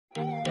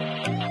Assalamu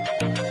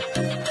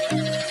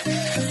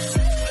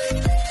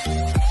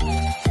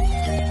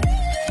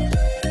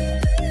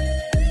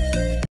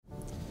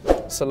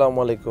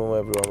alaikum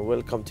everyone,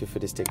 welcome to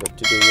Foodies Takeoff.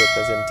 Today we are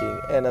presenting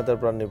another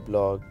brand new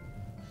vlog.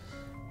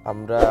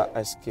 Amra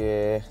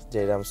aske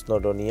jairam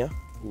Snowdonia,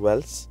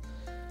 Welsh.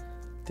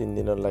 3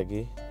 dinor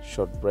lagi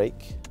short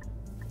break.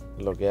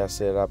 Loge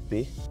ase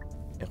Rabby.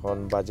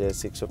 Ekhon baje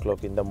 6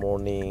 o'clock in the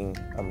morning.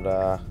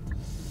 Amra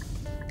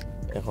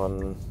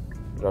ekhon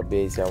Rabby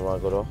aise amar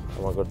gor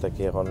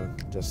thaki ekhon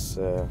just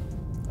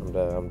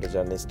amra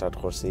journey start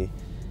korchi.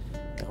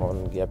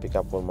 Ekhon gia pick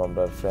up korbo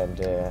amra friend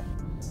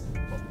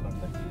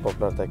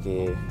Popular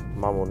taki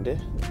Mamunde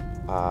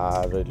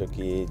আর রইল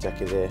কি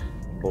জাকিরে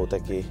বউ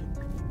taki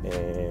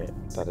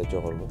তারে জো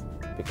করব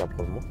pick up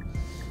করব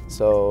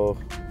so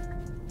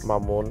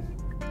Mamun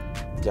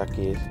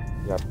Zakir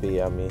রাব্বি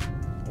আমি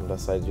আমরা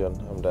চারজন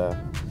আমরা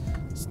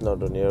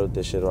স্নোডোনিয়ার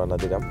উদ্দেশ্যে রওনা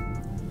দিলাম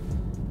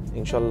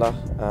ইনশাআল্লাহ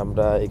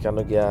আমরা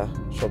এখানে গিয়া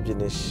সব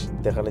জিনিস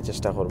দেখানোর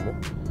চেষ্টা করব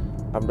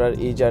আমরা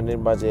এই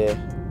জার্নির মাঝে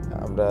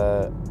আমরা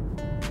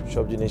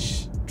সব জিনিস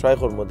ট্রাই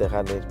করব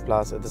দেখানোর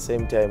plus at the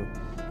same time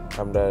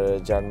আমরা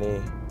জার্নি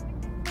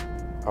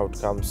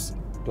আউটকামস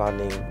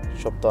প্ল্যানিং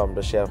সব তো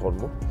আমরা শেয়ার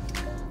করব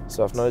সো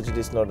আপনারা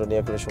যদি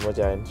স্নোডোনিয়া কোনো সময়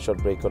যান শর্ট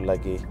ব্রেকর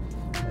লাগি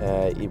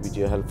এই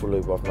ভিডিও হেল্পফুল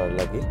হইব আপনার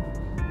লাগি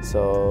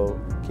so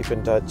keep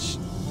in touch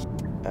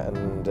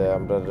and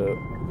আমরা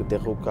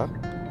দেখুকা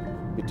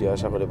ভিডিও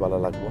আশা করি ভালো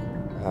লাগবে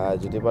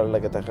যদি ভালো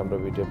লাগে তাহলে আমরা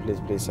ভিডিও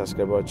প্লিজ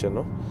সাবস্ক্রাইব করার জন্য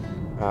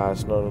আর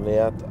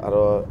স্নোডোনিয়াত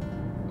আরো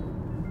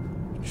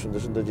সুন্দর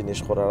সুন্দর জিনিস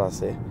করার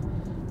আছে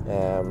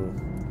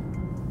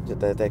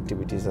যেটা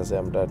অ্যাক্টিভিটিস আছে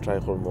আমরা ট্রাই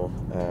করব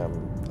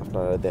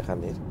আপনারা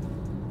দেখানোর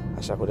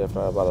আশা করি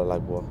আপনারা ভালো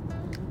লাগবে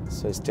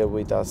so stay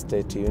with us stay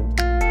tune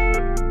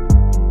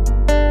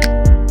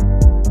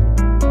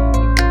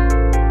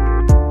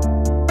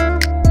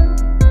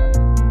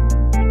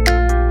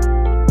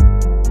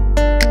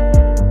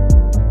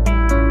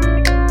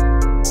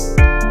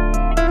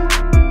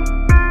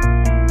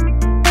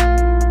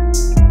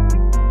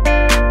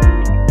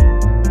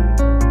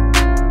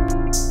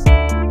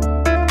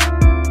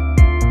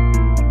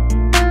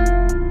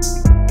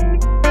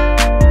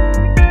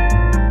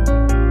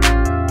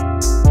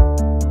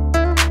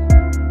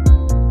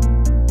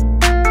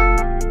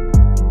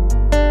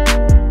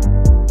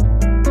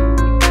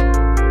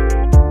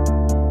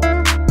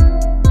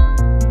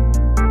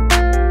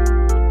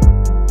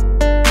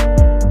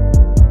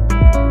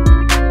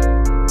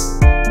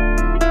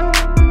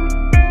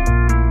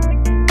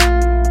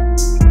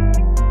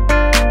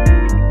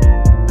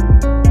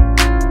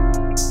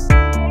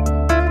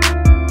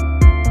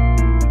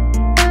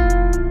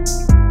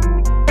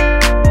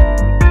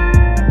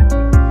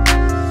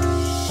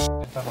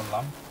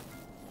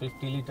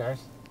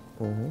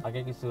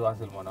আগে কিছু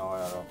আছিল মনে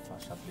হয় আর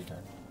 7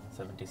 লিটার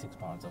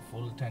 76 পাউন্ডস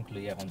ফুল ট্যাঙ্ক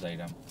লই এখন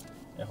যাইরাম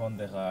এখন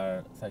দেখার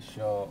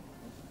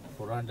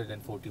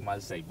 440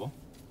 মাইলস যাইব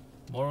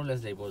মোরলেস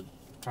যাইব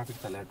ট্রাফিক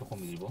তাহলে একটু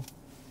কমে যাব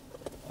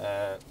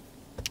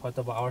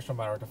হয়তো বা আওয়ার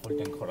সময় আর একটা ফুল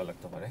ট্যাঙ্ক করা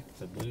লাগতে পারে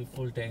সো দুই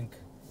ফুল ট্যাঙ্ক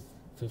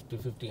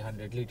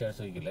 100 লিটার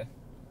হয়ে গেলে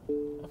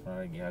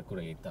আপনারা গিয়া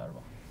করে যেতে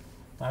পারবা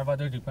তার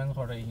বাদে ডিপেন্ড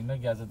করে ইনো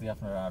গিয়া যদি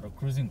আপনারা আরো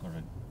ক্রুজিং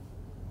করেন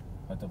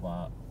হয়তো বা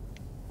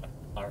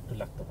আর একটু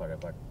লাগতে পারে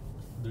বাট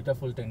দুইটা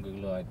ফুল ট্যাঙ্ক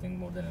গুলো I think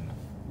more than enough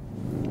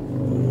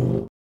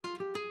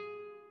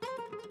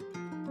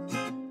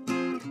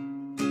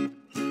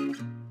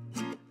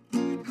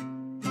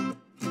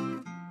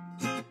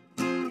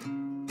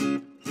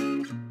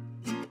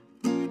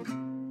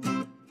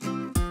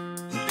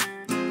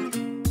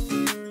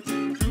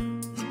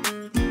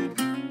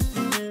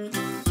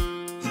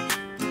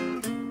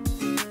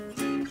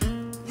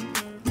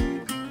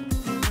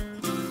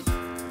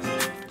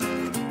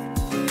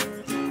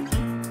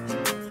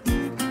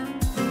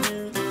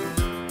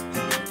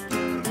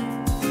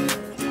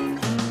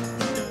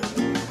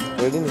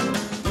ready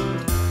now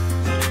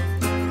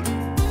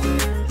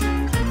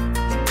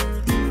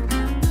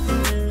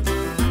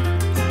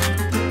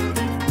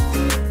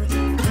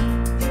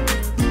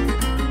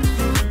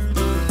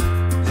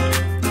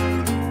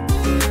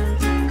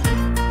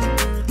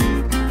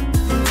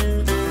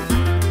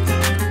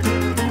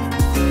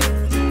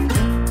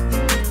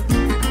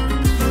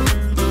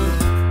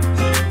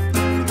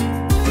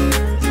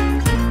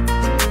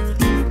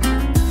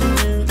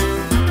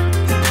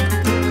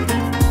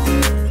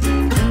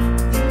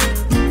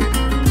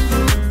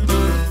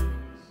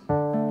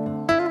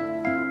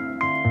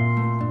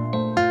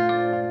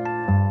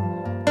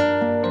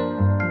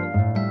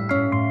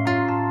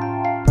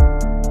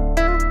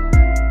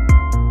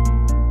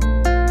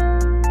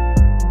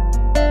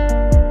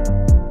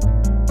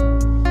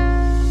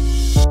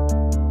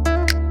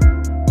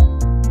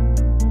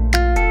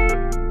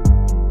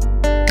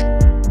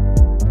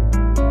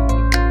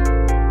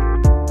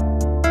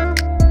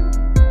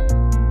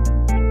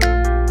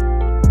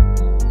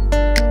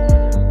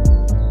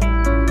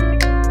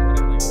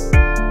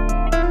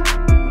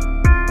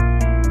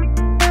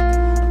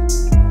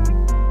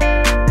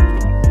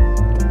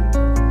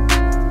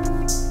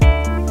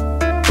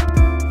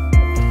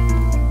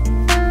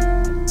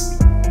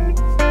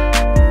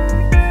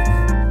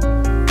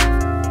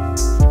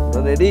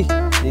ready?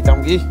 Ditam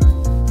ki?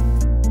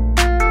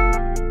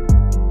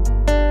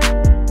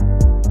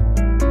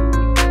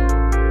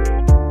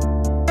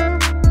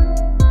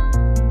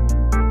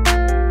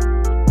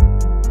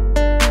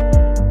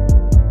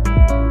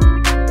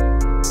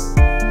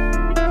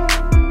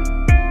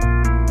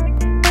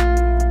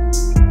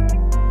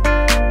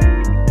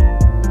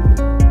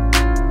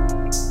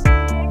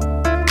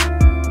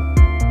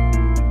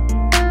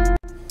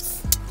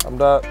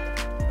 আমরা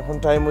এখন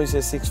টাইম হইছে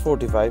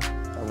 6:45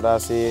 আমরা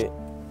আছি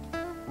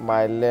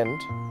মাইল্যান্ড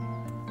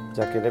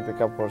জাকিরে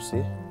পিকআপ করছি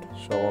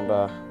সব আমরা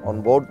অন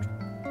বোর্ড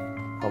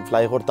এখন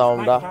ফ্লাই করতাম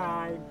আমরা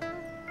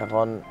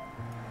এখন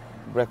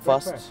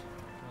ব্রেকফাস্ট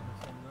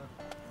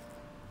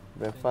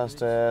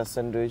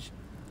স্যান্ডউইচ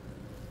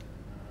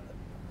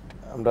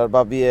আমরা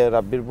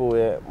রাব্বির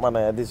বউয়ে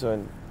বানাইয়া দিছেন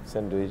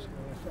স্যান্ডউইচ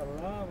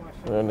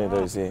মাশাআল্লাহ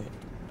রয়েছে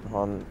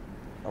এখন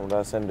আমরা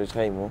sandwich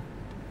খাইমু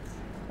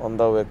on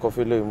the way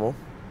coffee লইমু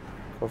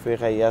coffee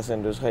খাইয়া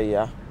স্যান্ডউইচ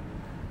খাইয়া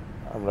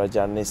আমরা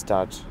জার্নি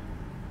স্টার্ট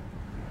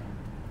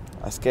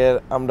আজকে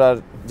আমরা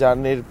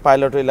জার্নির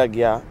পাইলট হইলা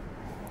গিয়া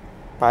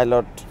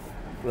পাইলট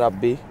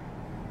রাব্বি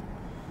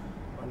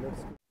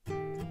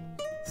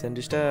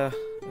স্যান্ডউইচটা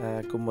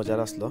খুব মজার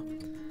আসলো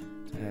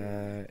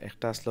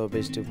একটা আসলো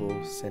ভেজিটেবল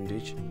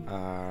স্যান্ডউইচ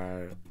আর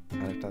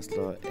আরেকটা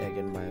আসলো এগ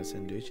এন্ড মায়ো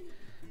স্যান্ডউইচ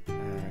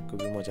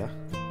খুবই মজা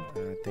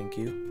থ্যাংক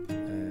ইউ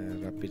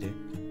রাব্বিরে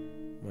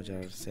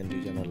মজার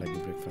স্যান্ডউইচ আনার লাগি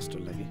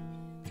ব্রেকফাস্টের লাগি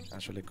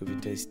আসলে খুবই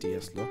টেস্টি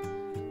আসলো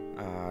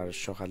আর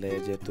সকালে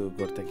যেহেতু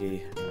ঘর থেকে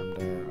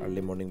আমরা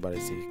আর্লি মর্নিং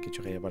বাড়াইছি কিছু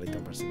খাইয়া বাড়াইতে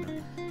পারছি না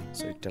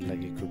সো এটার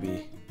লাগি খুবই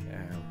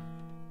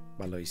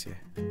ভালো হয়েছে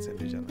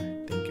স্যান্ডউইচ আনা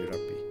থ্যাংক ইউ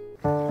রাব্বি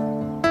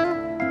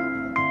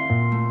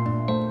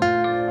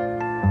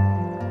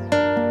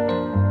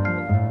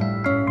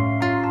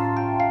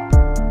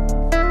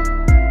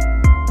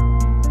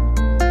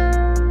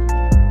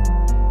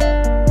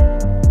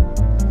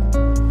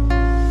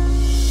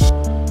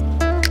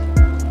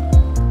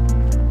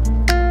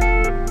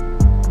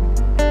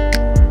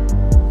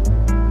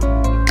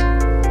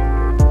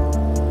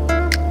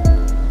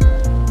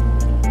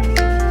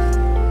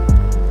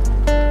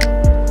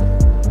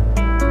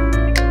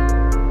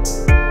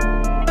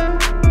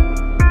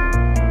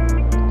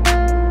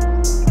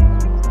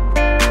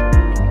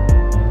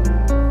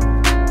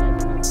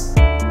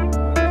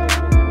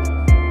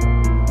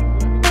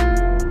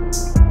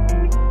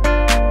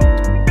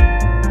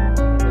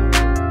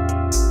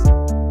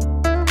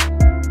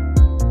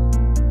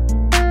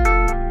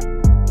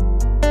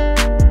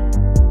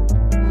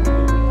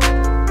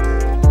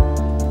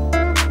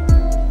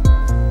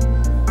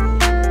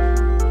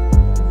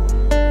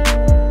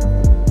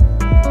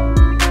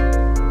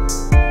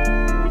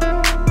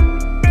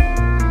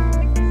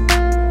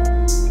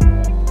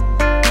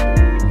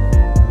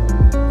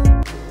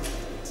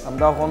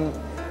এখন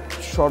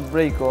শর্ট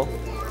ব্রেকও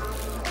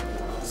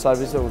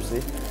সার্ভিসে উঠছি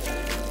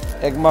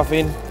egg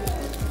muffin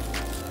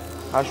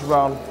hash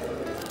brown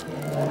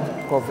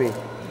coffee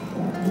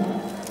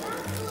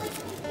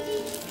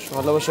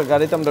সকালে অবশ্য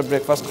গাড়িতে আমরা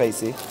ব্রেকফাস্ট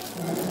খাইছি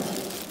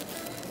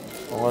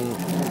এখন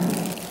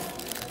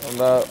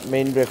আমরা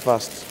মেইন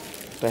ব্রেকফাস্ট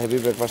একটা হেভি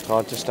ব্রেকফাস্ট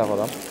খাওয়ার চেষ্টা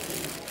করলাম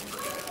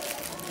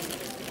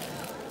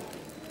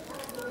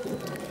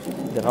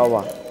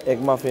দেখাওয়া egg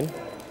muffin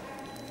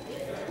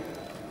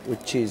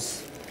with cheese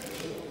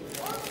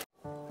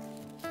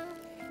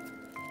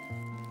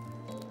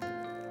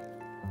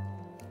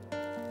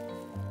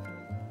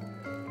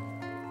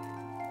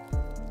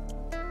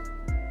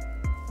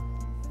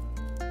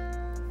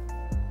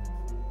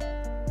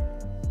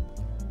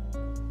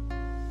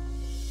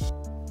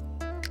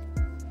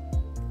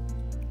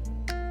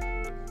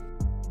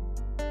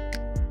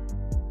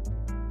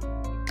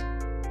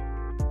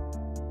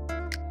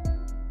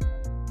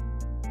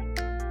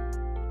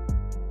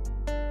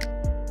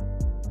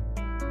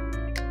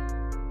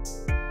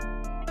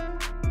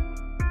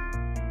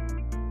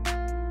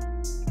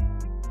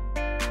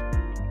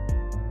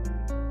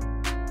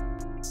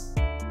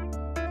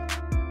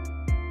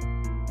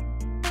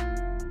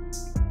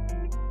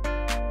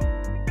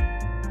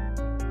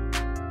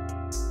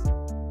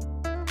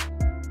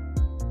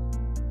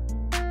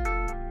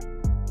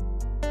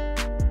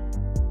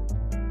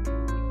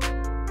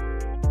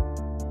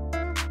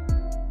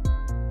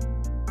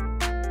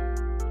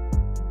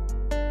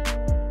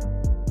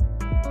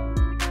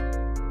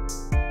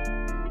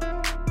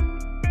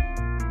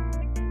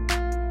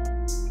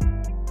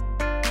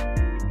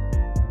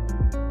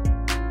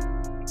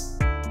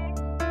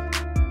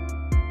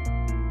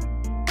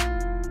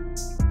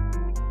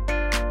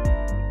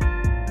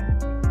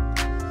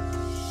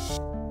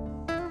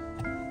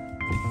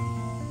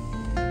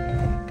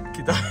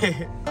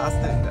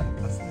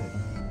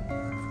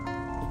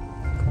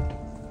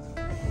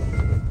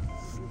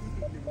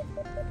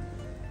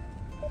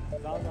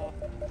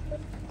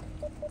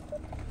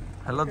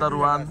hello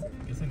दरवान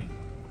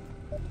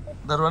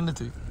दरवान नहीं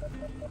थी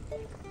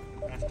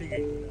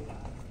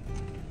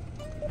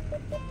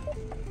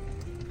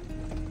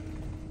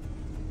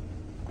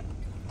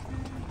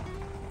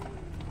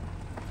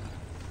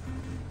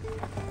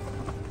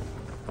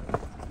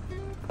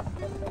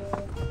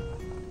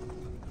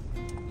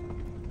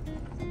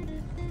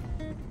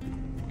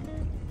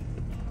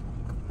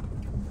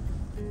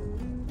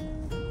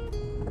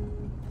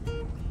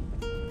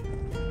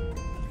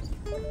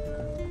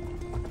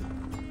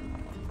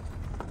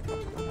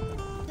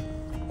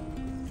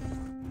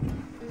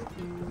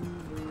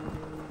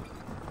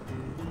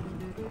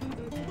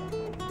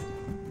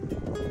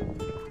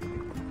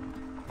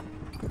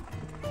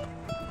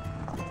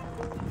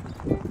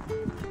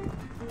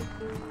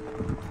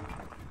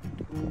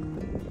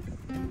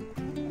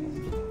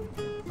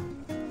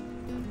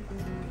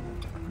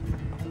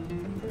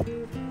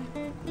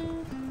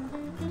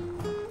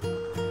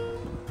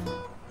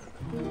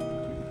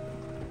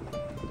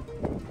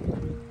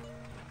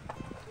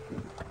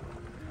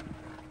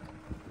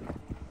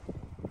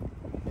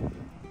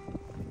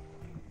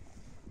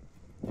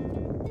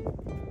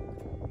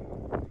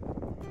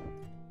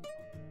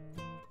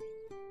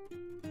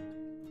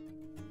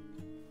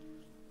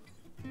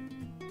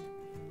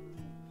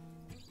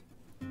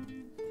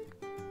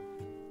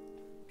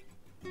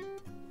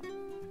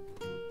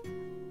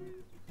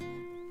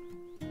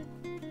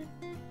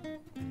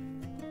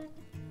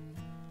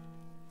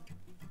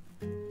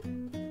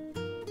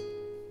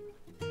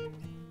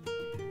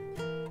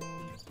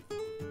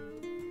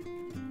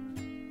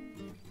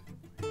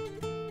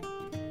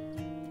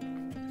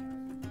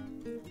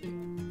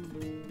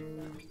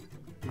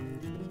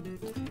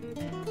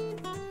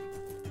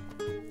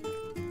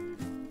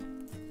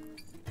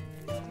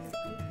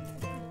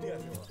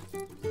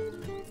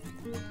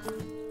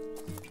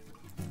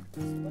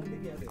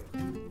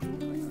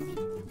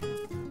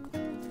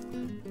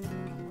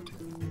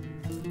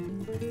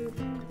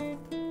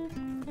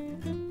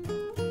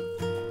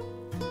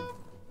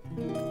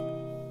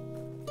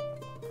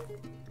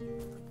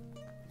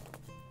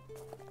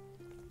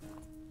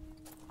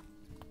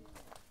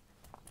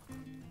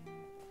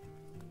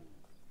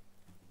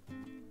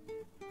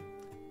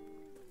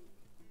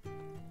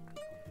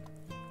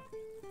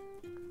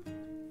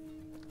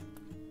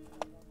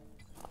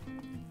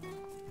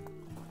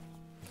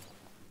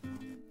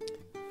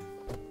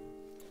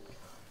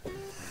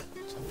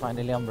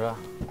ফাইনালি আমরা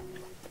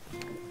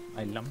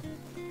আইলাম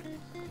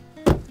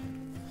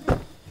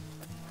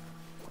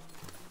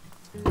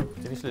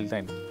জিনিস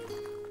লিলতাইন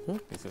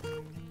কিছু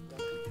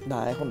না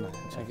এখন না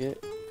আগে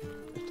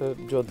একটা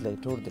জোদ লাই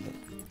টোর দিলে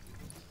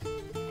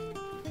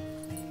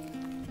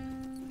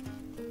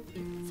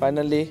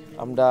ফাইনালি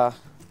আমরা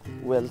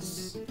ওয়েলস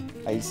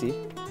আইসি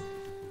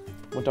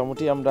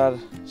মোটামুটি আমরা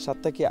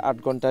 7 থেকে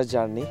 8 ঘন্টার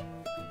জার্নি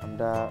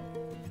আমরা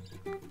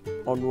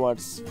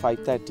অনওয়ার্ডস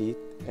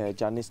 5:30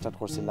 জার্নি স্টার্ট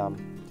করছিলাম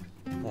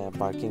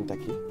পার্কিং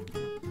থেকে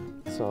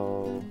সো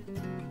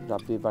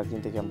রাব্বি পার্কিং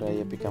থেকে আমরা এই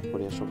পিক আপ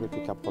করি সবকে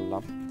পিক আপ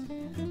করলাম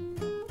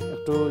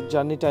একটু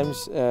জার্নি টাইমস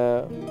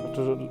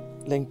একটু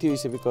লেংথি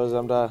হয়েছে বিকজ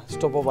আমরা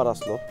স্টপ ওভার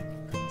আসলো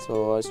সো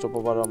স্টপ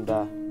ওভার আমরা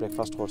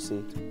ব্রেকফাস্ট করছি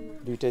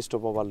 2টা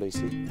স্টপ ওভার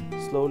লইছি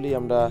স্লোলি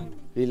আমরা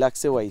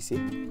রিল্যাক্সেও আইছি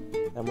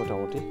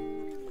মোটামুটি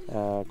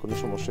কোনো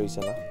সমস্যা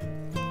হয়েছে না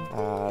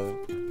আর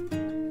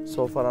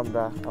সোফার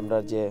আমরা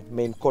যে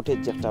মেইন কটেজ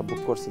যেটা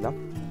বুক করছিলাম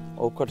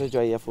ও কটেজ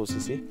আইয়া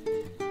পৌঁছেছি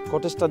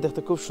কটেজটা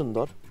দেখতে খুব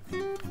সুন্দর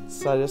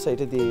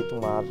সাইডে দিয়ে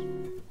তোমার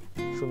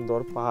সুন্দর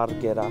পাহাড়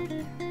ঘেরা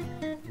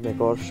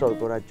মেঘর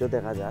স্বর্গরাজ্য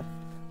দেখা যায়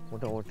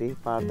মোটামুটি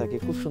পাহাড় থেকে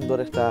খুব সুন্দর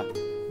একটা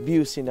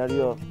ভিউ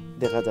সিনারিও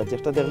দেখা যায়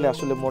যেটা দেখলে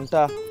আসলে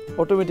মনটা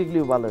অটোমেটিকলি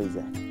ভালো হয়ে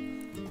যায়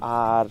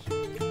আর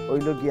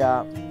ওইল গিয়া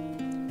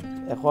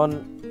এখন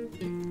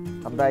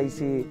আমরা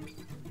আইছি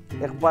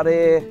একবারে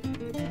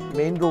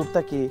মেইন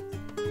রোডটা কি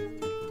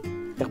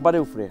একবারে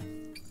উপরে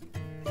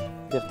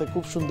দেখতে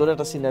খুব সুন্দর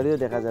একটা সিনারিও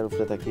দেখা যায়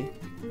উপরে থাকি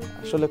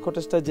আসলে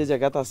কটেজটা যে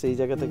জায়গাটা আছে এই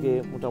জায়গা থেকে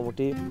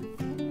মোটামুটি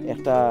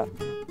একটা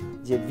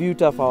যে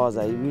ভিউটা পাওয়া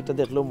যায় এই ভিউটা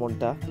দেখলেও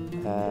মনটা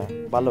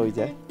ভালো হয়ে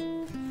যায়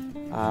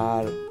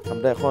আর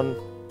আমরা এখন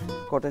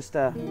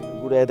কটেজটা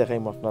ঘুরে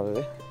দেখাইম আপনাদের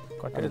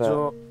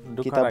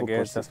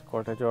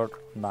কটেজের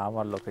নাম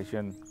আর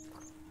লোকেশন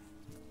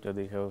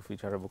যদি কেউ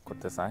ফিউচারে বুক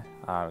করতে চায়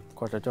আর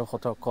কটেজের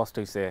কত কষ্ট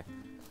হয়েছে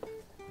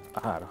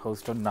আর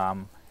হোস্টের নাম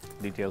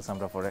ডিটেলস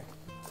আমরা পরে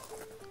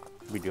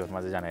ভিডিওর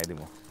মাঝে জানিয়ে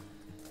দিব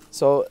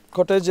সো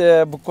কটেজ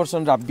বুক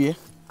করছেন রাব্বি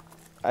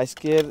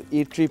আজকের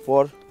এই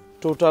ট্রিপর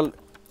টোটাল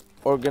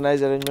অর্গানাইজ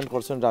অ্যারেঞ্জমেন্ট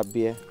করছেন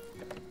রাব্বি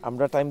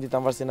আমরা টাইম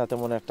দিতাম পারছি না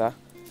তেমন একটা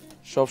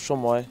সব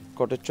সময়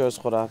কটেজ চয়েস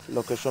করা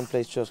লোকেশন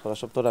প্লেস চয়েস করা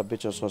সব তো রাব্বি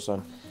চয়েস করছেন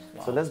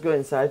so let's go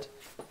inside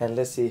and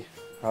let's see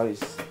how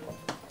is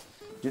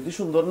যদি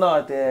সুন্দর না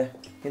হয়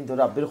কিন্তু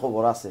রাব্বির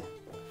খবর আছে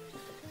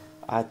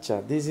আচ্ছা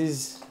this is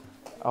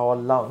our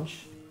lounge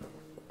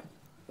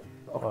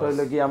October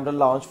লাগি আমরা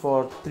লাউঞ্জ ফর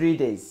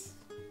 3 days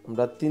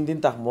আমরা 3 দিন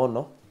থাকবো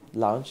না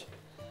লাউঞ্জ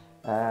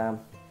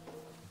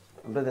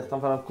আমরা দেখতাম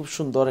পারলাম খুব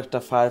সুন্দর একটা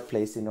ফায়ার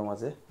প্লেস ইনো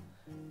মাঝে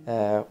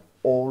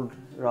ওল্ড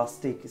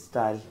রাস্টিক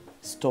স্টাইল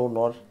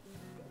স্টোনর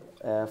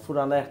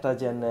পুরানা একটা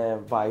যেন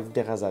ভাইব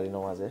দেখা যায় ইনো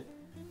মাঝে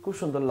খুব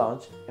সুন্দর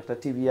লাউঞ্জ একটা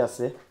টিভি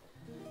আছে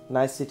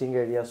নাইস সিটিং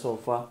এরিয়া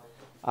সোফা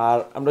আর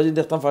আমরা যদি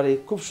দেখতাম পারি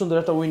খুব সুন্দর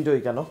একটা উইন্ডো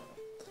এখানে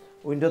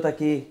উইন্ডো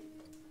থাকি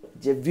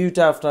যে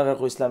ভিউটা আপনারা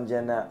কইছিলাম যে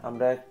না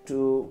আমরা একটু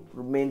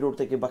মেইন রোড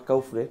থেকে বাক্কা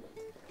উপরে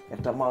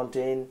একটা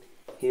মাউন্টেন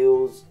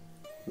হিলস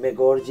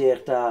মেঘর যে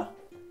একটা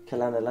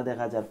খেলানেলা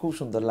দেখা যায় খুব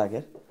সুন্দর লাগে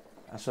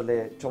আসলে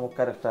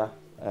চমৎকার একটা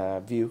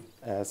ভিউ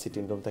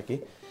সিটিং রুম থাকি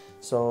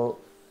সো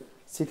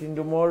সিটিং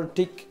রুমের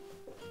ঠিক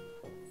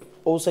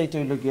ও সাইড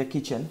হইল গিয়া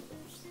kitchen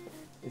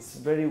it's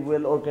very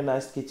well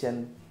organised kitchen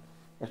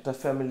একটা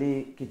ফ্যামিলি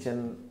কিচেন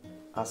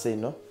আছে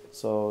ইনো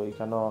সো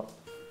এখানে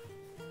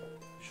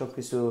সব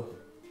কিছু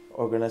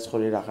অর্গানাইজ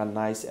করে রাখা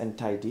nice and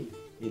tidy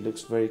it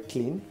looks very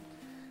clean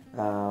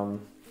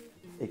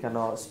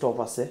এখানে স্টোভ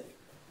আছে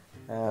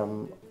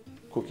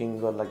কুকিং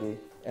লাগে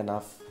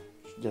এনাফ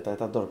যেটা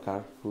এটা দরকার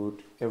food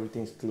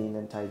everything is clean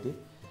and tidy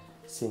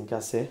sync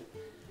আছে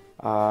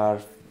আর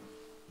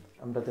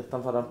আমরা দেখতাম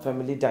পারলাম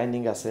ফ্যামিলি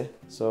ডাইনিং আছে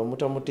সো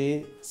মোটামুটি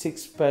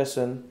 6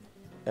 person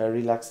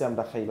রিল্যাক্সে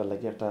আমরা খাইবার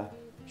লাগে একটা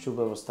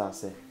সুব্যবস্থা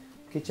আছে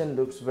kitchen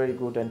looks very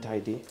good and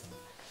tidy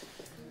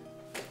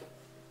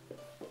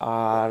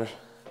আর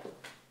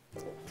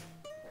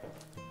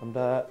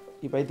আমরা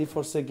ইবাইদি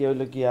ফোর্সে গিয়ে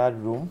হইল গিয়া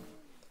রুম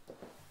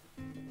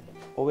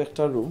ও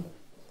একটা room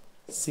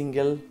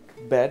single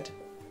bed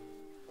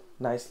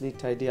nicely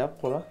tidy up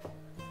করা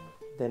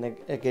দেন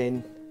এগেইন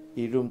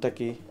এই রুমটা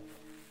কি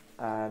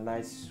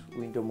নাইস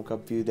উইন্ডো মুখা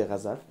ভিউ দেখা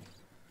যায়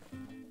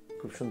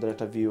খুব সুন্দর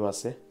একটা ভিউ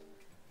আছে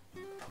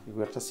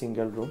এগুলো একটা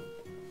সিঙ্গেল রুম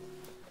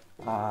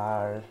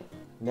আর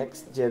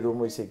নেক্সট যে রুম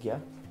হয়েছে গিয়া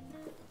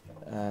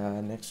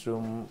নেক্সট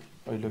রুম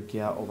হইল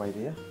গিয়া ওবাই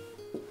দিয়া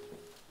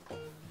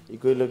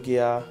এগুলো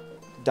গিয়া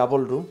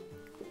double room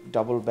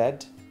double bed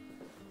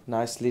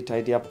nicely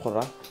tidy up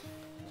করা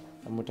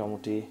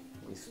মোটামুটি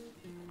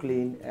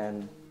ক্লিন অ্যান্ড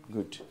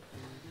গুড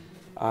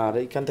আর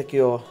এখান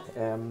থেকেও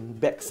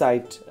ব্যাক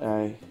সাইড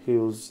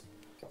হিউজ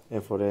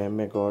এরপরে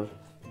মেঘর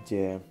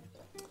যে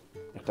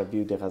একটা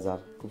ভিউ দেখা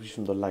যায় খুবই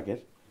সুন্দর লাগে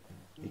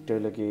এটা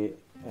হইল কি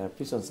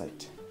পিছন সাইড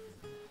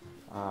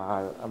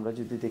আর আমরা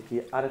যদি দেখি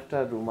আরেকটা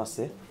রুম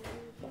আছে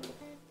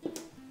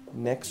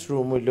নেক্সট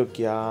রুম হইল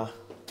গিয়া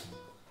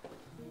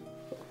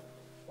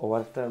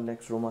একটা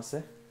নেক্সট রুম আছে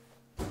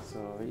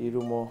সো এই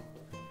রুমও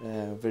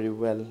very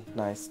well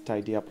nice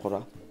tidy up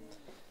করা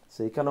সো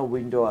এখানেও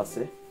উইন্ডো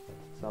আছে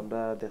সো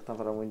আমরা দেখতে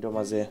পারলাম উইন্ডো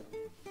মাঝে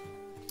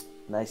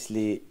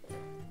নাইসলি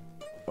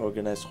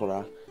অর্গানাইজ করা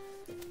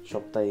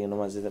সপ্তাহে এর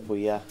মাঝে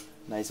বইয়া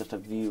নাইস একটা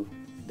ভিউ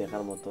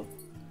দেখার মতো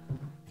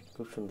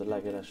খুব সুন্দর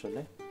লাগে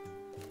আসলে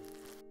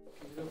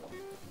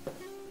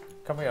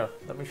Come here,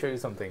 let me show you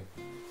something.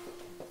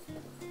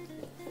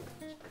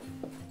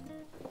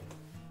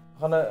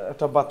 এখানে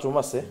একটা বাথরুম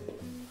আছে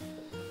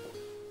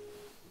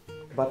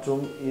বাথরুম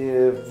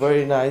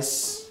ভেরি নাইস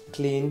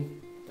ক্লিন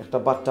একটা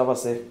বাথটাব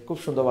আছে খুব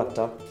সুন্দর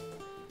বাথটাব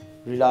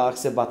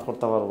রিল্যাক্সে বাথ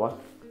করতে পারবা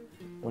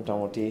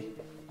মোটামুটি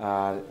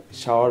আর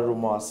শাওয়ার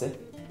রুমও আছে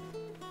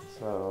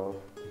so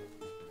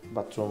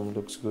bathroom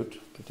looks good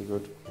pretty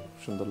good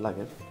সুন্দর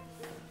লাগে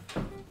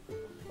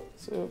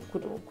সো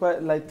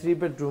লাইক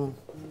 3 বেডরুম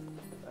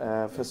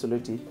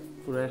ফ্যাসিলিটি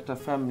পুরো একটা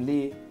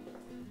ফ্যামিলি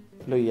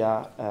লইয়া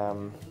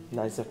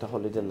নাইস একটা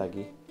হলিডে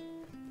লাগি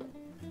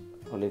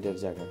হলিডের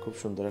জায়গা খুব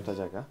সুন্দর একটা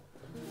জায়গা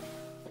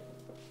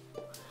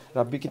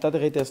রাব্বি কি তা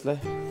দেখাইতে আসলে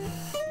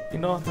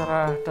তারা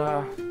একটা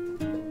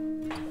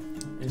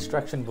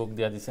instruction book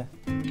দিয়া দিছে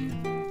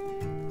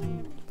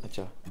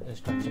আচ্ছা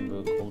instruction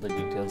book all the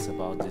details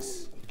about this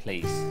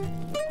place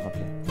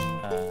okay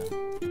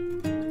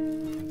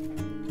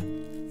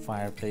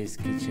fireplace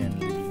kitchen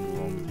living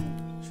room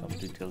some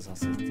details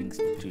আছে things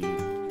to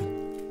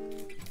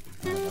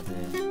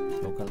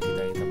local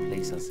the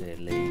place আছে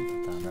lake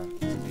তারা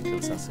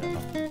details আছে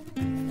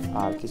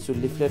আর কিছু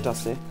লিফলেট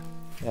আছে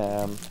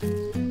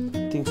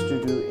things to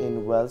do in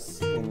Welsh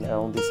in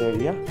around this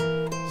area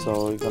so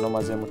এখানে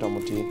মাঝে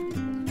মোটামুটি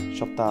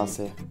সপ্তাহ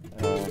আছে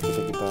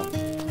কিটা কিটা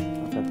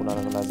আপনার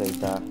পুনারগনা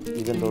যাইতা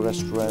ইভেন দো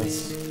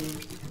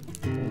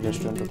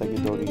রেস্টুরেন্ট থাকি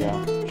দরিয়া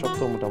সব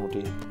তো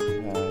মোটামুটি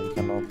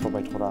এখানে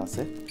প্রোভাইড করা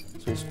আছে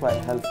সো ইটস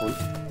কোয়াইট হেল্পফুল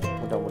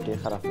মোটামুটি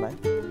খারাপ নাই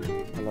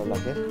ভালো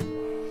লাগে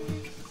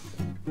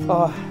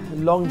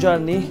লং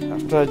জার্নি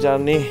আফটার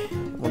জার্নি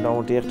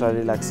মোটামুটি একটা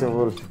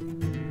রিল্যাক্সেবল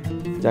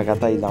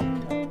জায়গাতে আইলাম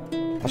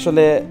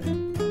আসলে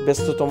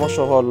ব্যস্ততম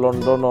শহর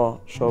লন্ডনও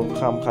সব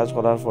কাম কাজ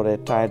করার পরে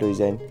টায়ার্ড হয়ে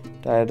যায়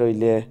টায়ার্ড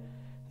হইলে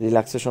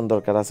রিল্যাক্সেশন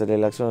দরকার আছে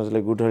রিল্যাক্সেশন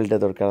হলে গুড হলিডে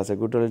দরকার আছে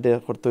গুড হলিডে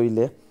করতে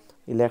হইলে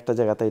একটা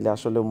জায়গাতে আইলে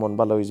আসলে মন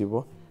ভালো হয়ে যাব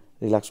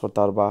রিল্যাক্স করতে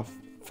পারবা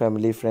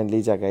ফ্যামিলি ফ্রেন্ডলি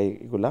জায়গায়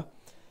এগুলা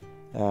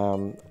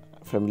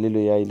ফ্যামিলি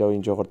লইয়া আইলেও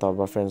এনজয় করতে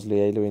পারবা ফ্রেন্ডস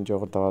লইয়া আইলেও এনজয়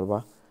করতে পারবা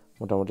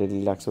মোটামুটি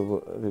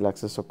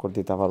রিল্যাক্সে চক্কর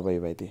দিতে পারবা এই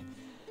বাইতে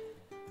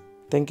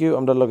থ্যাংক ইউ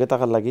আমরা লগে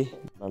থাকার লাগি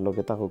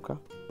লগে থাকুকা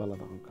ভালো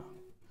থাকুকা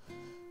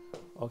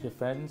Okay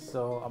friends,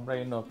 so আমরা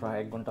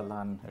প্রায় 1 ঘন্টা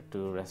লান একটু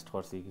রেস্ট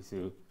করছি কিছু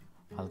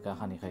হালকা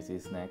খানি খাইছি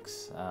স্ন্যাক্স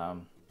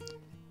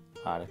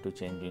আর একটু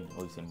চেঞ্জিং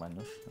হইছেন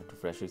মানুষ একটু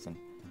ফ্রেশ হইছেন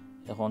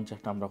এখন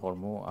চেষ্টা আমরা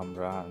করবো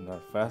আমরা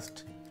first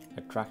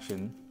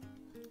attraction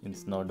in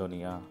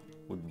Snowdonia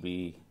would be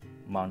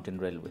mountain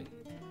railway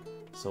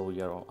so we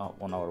are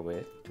on our way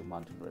to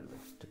mountain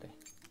railway today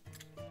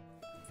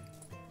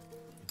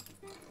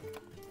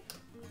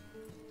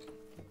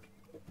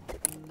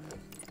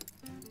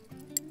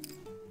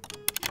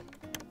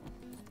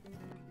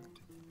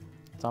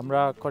তো আমরা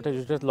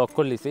কটেজটা লক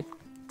করে লিছি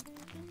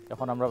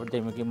এখন আমরা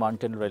যাইমু কি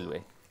মাউন্টেন রেলওয়ে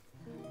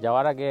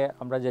যাওয়ার আগে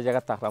আমরা যে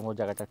জায়গা থাকলাম ওই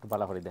জায়গাটা একটু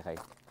ভালো করে দেখাই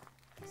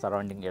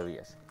সারাউন্ডিং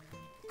এরিয়াস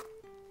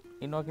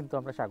কিন্তু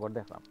আমরা সাগর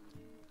দেখলাম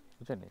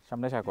বুঝছেন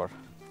সামনে সাগর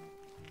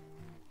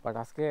বাট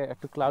আজকে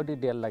একটু ক্লাউডি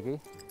ডে লাগে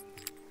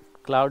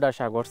ক্লাউড আর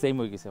সাগর সেম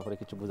হয়ে গেছে ওখানে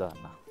কিছু বোঝা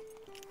না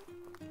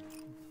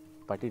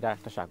বাট এটা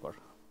একটা সাগর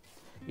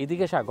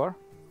এদিকে সাগর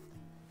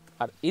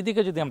আর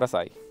এদিকে যদি আমরা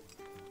চাই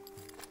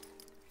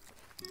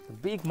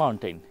big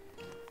mountain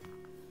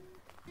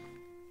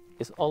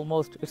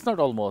it's not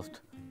almost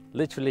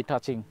literally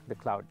touching the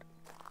cloud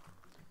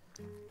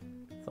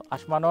so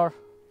ashmanor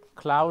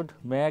cloud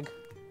meg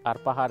ar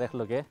pahar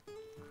ekloge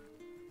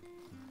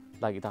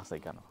lagi thakse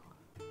keno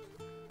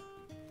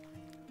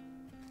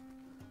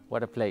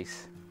what a place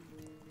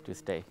to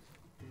stay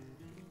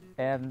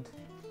and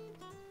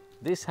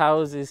this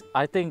house is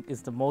I think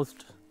is the most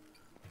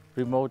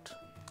remote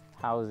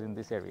house in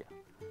this area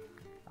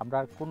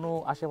amra kono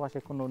ashe pashe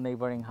kono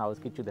neighboring house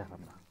kichu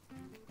dekhlam na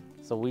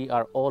so we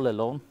are all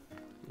alone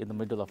in the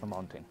middle of a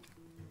mountain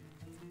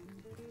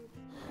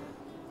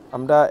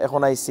আমরা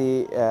এখন আইছি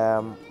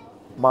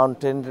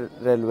mountain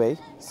railway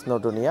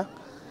স্নোডোনিয়া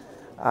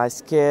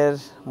আজকের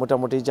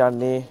মোটামুটি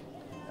journey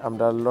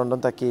আমরা London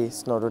থেকে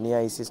স্নোডোনিয়া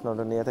আইছি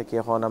স্নোডোনিয়া থেকে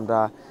এখন আমরা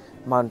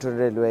মাউন্টেন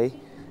রেলওয়ে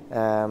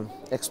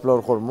এক্সপ্লোর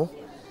করবো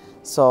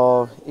সো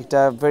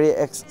এটা ভেরি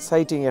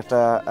এক্সাইটিং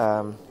একটা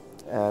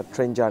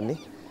ট্রেন জার্নি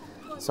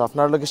সো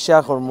আপনার লগে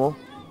শেয়ার করবো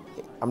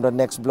আমরা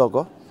next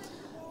ব্লগও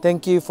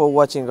thank you for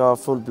watching hour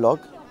full blog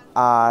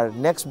R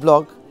next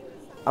blog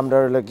আমরা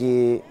লাগি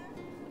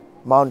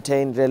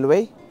mountain railway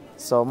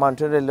so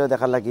mountain railway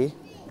দেখার লাগি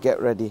get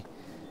ready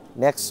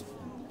next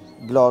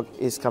blog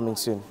is coming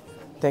soon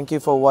thank you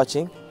for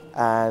watching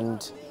and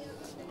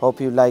hope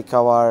you like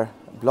our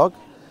blog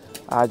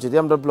আর যদি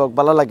আমরা blog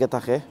ভালো লাগে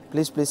থাকে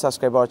please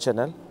subscribe our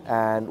channel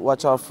and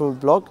watch hour full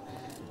blog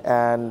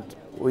and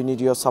we need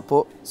your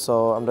support so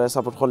আমরা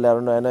support করলে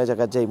আরও নয়া নয়া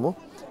জায়গায় যাইমু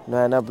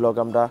নয়া নয়া ব্লগ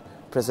আমরা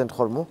প্রেজেন্ট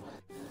করমু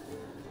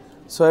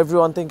So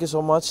everyone, thank you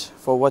so much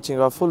for watching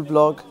our full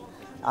vlog.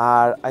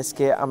 আর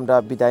আজকে আমরা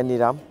বিদায়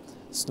নিলাম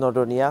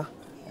স্নোডোনিয়া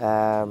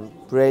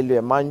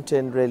রেলওয়ে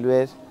মাউন্টেন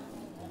রেলওয়ের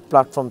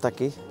প্ল্যাটফর্ম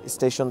থাকি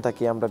স্টেশন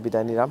থাকি আমরা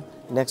বিদায় নিলাম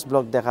নেক্সট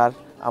ব্লগ দেখার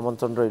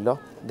আমন্ত্রণ রইল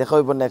দেখা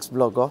হইব নেক্সট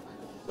ব্লগও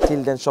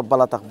টিল দেন সব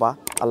ভালো থাকবা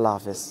আল্লাহ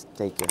হাফেজ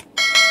টেক কেয়ার